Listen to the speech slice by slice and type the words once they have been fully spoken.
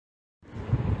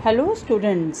Hello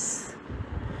students,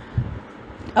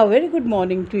 a very good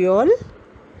morning to you all,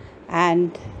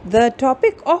 and the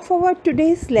topic of our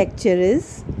today's lecture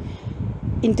is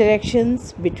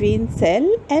interactions between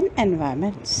cell and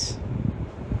environments.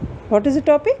 What is the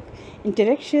topic?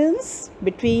 Interactions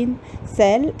between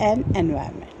cell and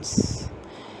environments.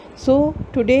 So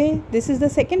today this is the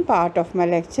second part of my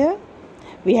lecture.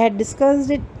 We had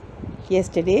discussed it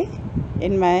yesterday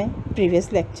in my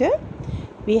previous lecture.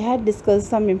 We had discussed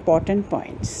some important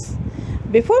points.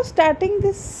 Before starting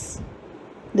this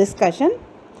discussion,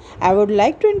 I would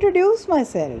like to introduce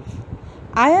myself.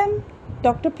 I am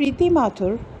Dr. Preeti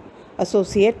Mathur,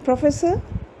 Associate Professor,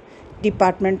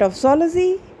 Department of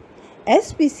Zoology,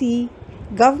 SPC,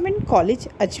 Government College,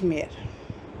 Ajmer.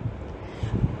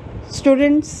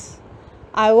 Students,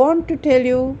 I want to tell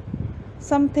you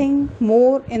something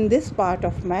more in this part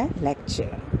of my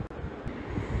lecture.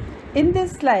 In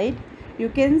this slide, you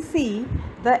can see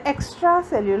the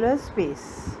extracellular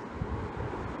space.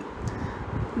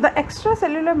 The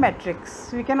extracellular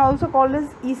matrix, we can also call as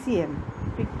ECM.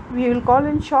 We will call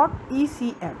in short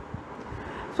ECM.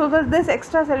 So this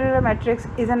extracellular matrix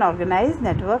is an organized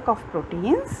network of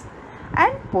proteins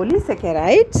and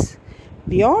polysaccharides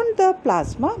beyond the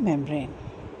plasma membrane.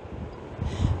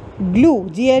 Glue,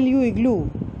 G-L-U-E, glue,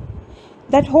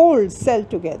 that holds cell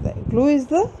together. Glue is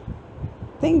the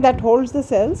thing that holds the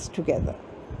cells together.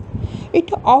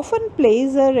 It often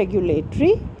plays a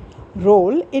regulatory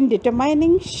role in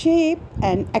determining shape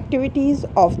and activities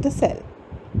of the cell.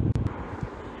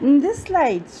 In this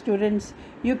slide, students,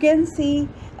 you can see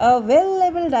a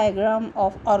well-labeled diagram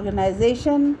of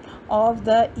organization of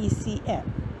the ECM.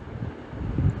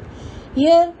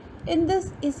 Here in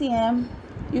this ECM,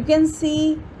 you can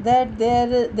see that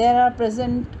there are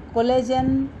present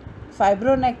collagen,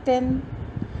 fibronectin,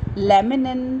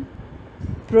 laminin,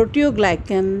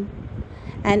 proteoglycan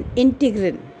and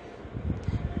integrin,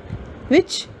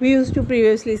 which we used to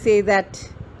previously say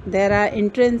that there are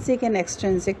intrinsic and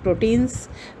extrinsic proteins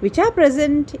which are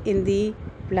present in the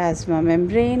plasma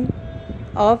membrane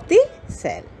of the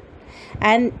cell,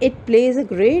 and it plays a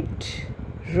great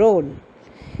role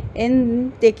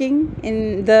in taking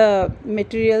in the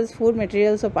materials, food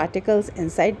materials or particles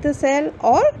inside the cell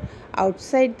or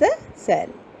outside the cell.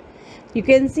 You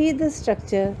can see the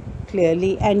structure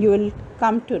clearly and you will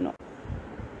come to know.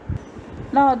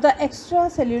 Now the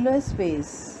extracellular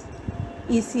space,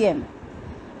 ECM,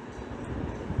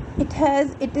 it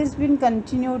has been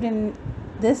continued in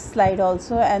this slide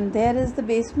also, and there is the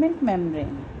basement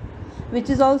membrane, which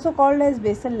is also called as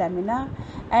basal lamina,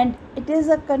 and it is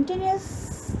a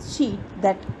continuous sheet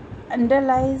that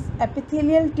underlies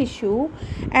epithelial tissue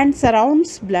and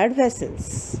surrounds blood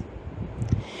vessels.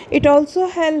 It also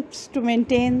helps to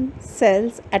maintain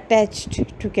cells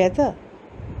attached together.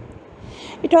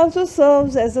 It also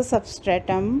serves as a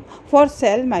substratum for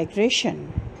cell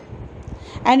migration,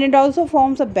 and it also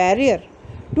forms a barrier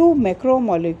to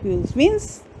macromolecules,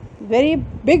 means very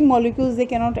big molecules, they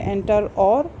cannot enter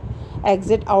or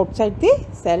exit outside the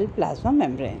cell plasma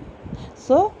membrane.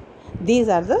 So these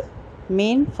are the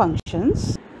main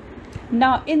functions.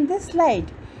 Now in this slide,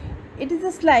 it is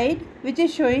a slide which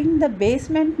is showing the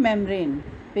basement membrane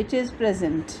which is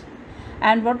present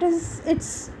and what is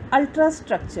its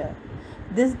ultrastructure.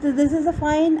 This is a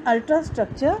fine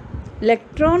ultrastructure,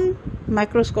 electron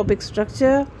microscopic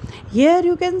structure. Here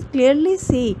you can clearly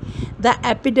see the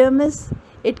epidermis.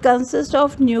 It consists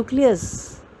of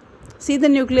nucleus. See the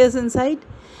nucleus inside,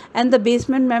 and the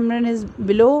basement membrane is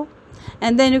below,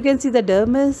 and then you can see the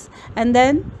dermis, and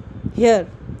then here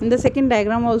in the second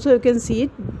diagram also you can see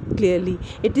it clearly.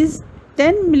 It is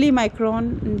 10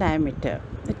 millimicron in diameter.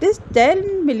 It is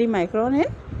 10 millimicron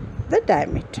in the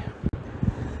diameter.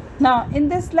 Now in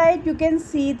this slide you can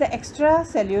see the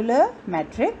extracellular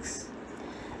matrix.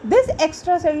 This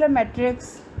extracellular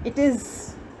matrix, it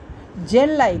is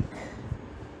gel-like.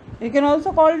 You can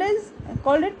also call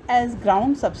it as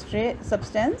ground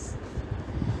substance.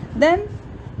 Then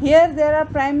here there are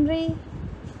primary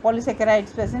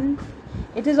polysaccharides present.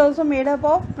 It is also made up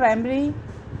of primary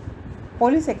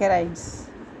polysaccharides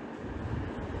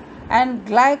and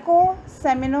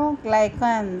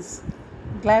glycosaminoglycans,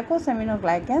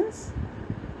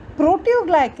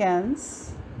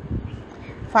 proteoglycans,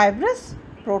 fibrous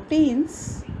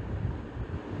proteins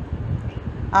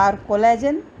are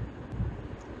collagen,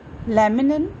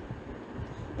 laminin,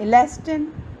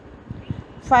 elastin,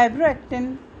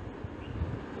 fibroactin,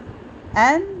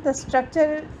 and the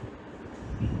structure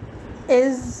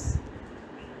is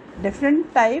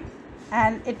different type,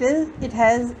 and it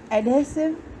has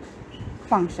adhesive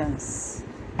functions.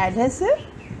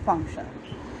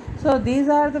 So these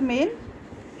are the main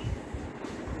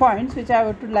points which I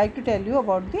would like to tell you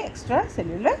about the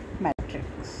extracellular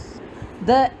matrix.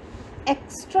 The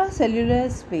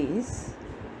extracellular space,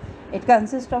 it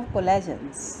consists of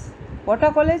collagens. What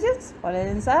are collagens?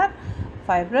 Collagens are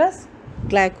fibrous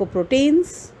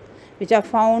glycoproteins which are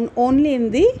found only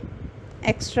in the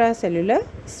extracellular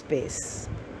space.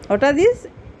 What are these?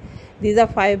 These are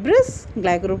fibrous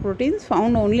glycoproteins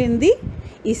found only in the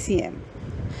ECM.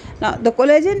 Now, the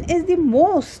collagen is the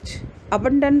most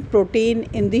abundant protein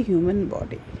in the human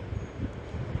body.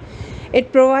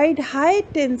 It provides high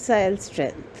tensile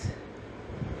strength.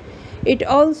 It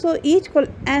also each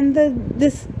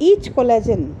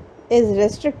collagen is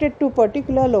restricted to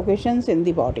particular locations in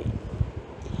the body.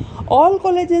 All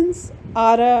collagens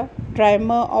are a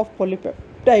trimer of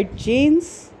polypeptide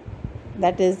chains,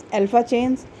 that is alpha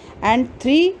chains, and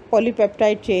 3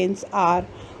 polypeptide chains are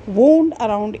wound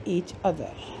around each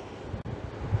other.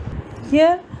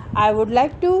 Here I would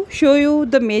like to show you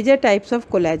the major types of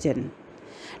collagen.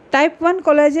 Type 1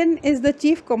 collagen is the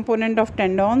chief component of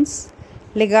tendons,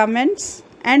 ligaments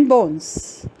and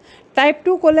bones. Type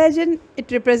 2 collagen,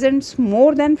 it represents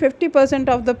more than 50%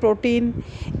 of the protein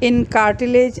in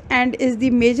cartilage and is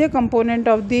the major component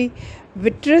of the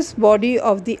vitreous body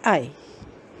of the eye.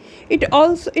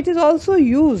 It is also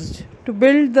used to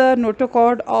build the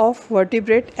notochord of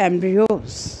vertebrate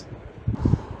embryos.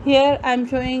 Here I am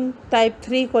showing type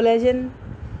 3 collagen,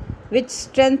 which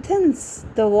strengthens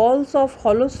the walls of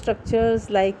hollow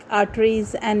structures like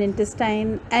arteries and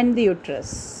intestine and the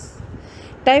uterus.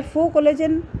 Type 4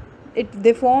 collagen,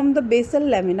 they form the basal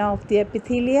lamina of the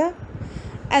epithelia,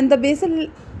 and the basal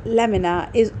lamina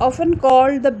is often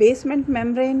called the basement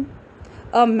membrane.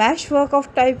 A meshwork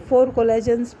of type 4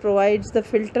 collagens provides the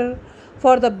filter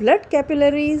for the blood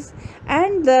capillaries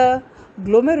and the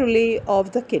glomeruli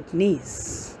of the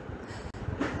kidneys.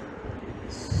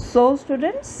 So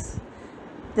students,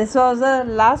 this was the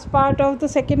last part of the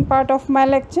second part of my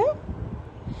lecture.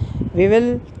 We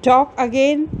will talk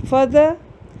again further.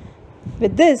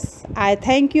 With this, I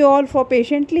thank you all for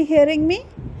patiently hearing me.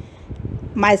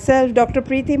 Myself, Dr.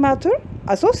 Preeti Mathur,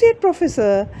 Associate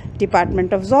Professor,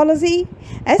 Department of Zoology,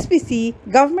 SPC,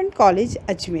 Government College,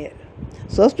 Ajmer.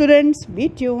 So students, be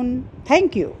tuned.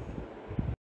 Thank you.